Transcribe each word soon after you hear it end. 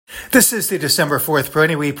This is the December 4th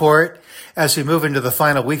Brony Report. As we move into the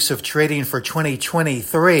final weeks of trading for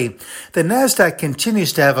 2023, the Nasdaq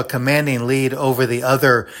continues to have a commanding lead over the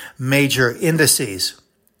other major indices.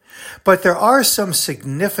 But there are some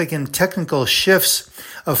significant technical shifts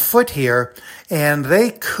afoot here, and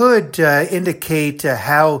they could indicate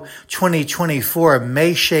how 2024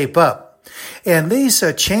 may shape up. And these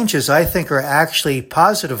changes, I think, are actually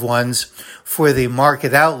positive ones for the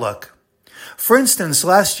market outlook. For instance,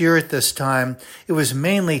 last year at this time, it was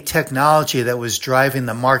mainly technology that was driving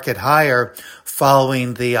the market higher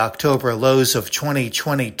following the October lows of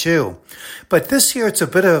 2022. But this year, it's a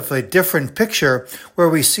bit of a different picture where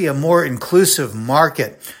we see a more inclusive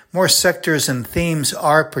market. More sectors and themes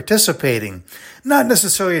are participating, not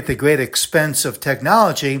necessarily at the great expense of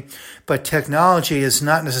technology, but technology is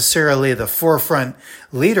not necessarily the forefront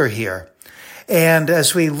leader here. And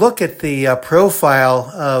as we look at the profile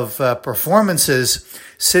of performances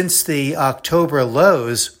since the October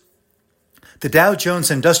lows, the Dow Jones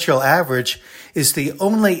Industrial Average is the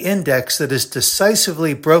only index that is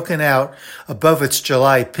decisively broken out above its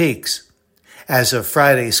July peaks. As of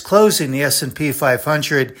Friday's closing, the S&P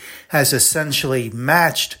 500 has essentially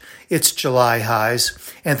matched its July highs,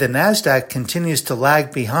 and the Nasdaq continues to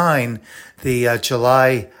lag behind the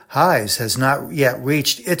July highs, has not yet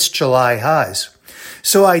reached its July highs.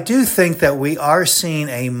 So I do think that we are seeing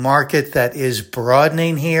a market that is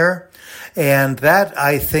broadening here, and that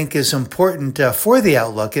I think is important for the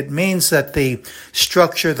outlook. It means that the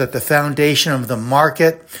structure, that the foundation of the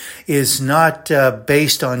market is not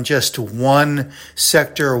based on just one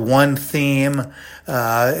sector, one theme.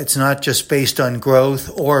 It's not just based on growth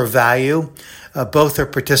or value. Both are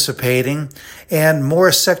participating, and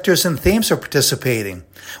more sectors and themes are participating.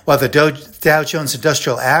 While the Dow Jones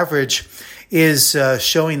Industrial Average is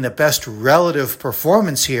showing the best relative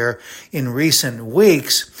performance here in recent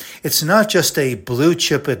weeks, it's not just a blue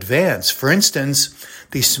chip advance. For instance,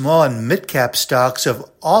 the small and mid-cap stocks have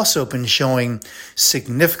also been showing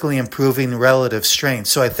significantly improving relative strength.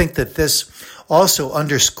 So I think that this also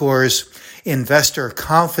underscores investor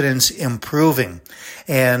confidence improving.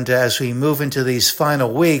 And as we move into these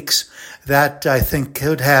final weeks, that I think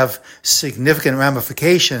could have significant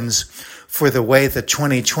ramifications for the way that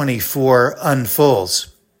 2024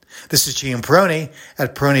 unfolds. This is Gene Peroni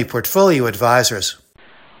at Peroni Portfolio Advisors.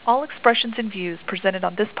 All expressions and views presented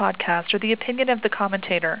on this podcast are the opinion of the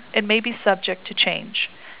commentator and may be subject to change.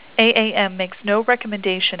 AAM makes no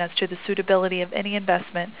recommendation as to the suitability of any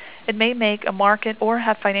investment and may make a market or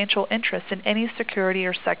have financial interest in any security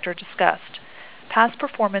or sector discussed. Past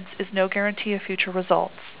performance is no guarantee of future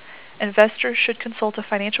results. Investors should consult a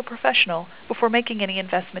financial professional before making any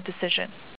investment decision.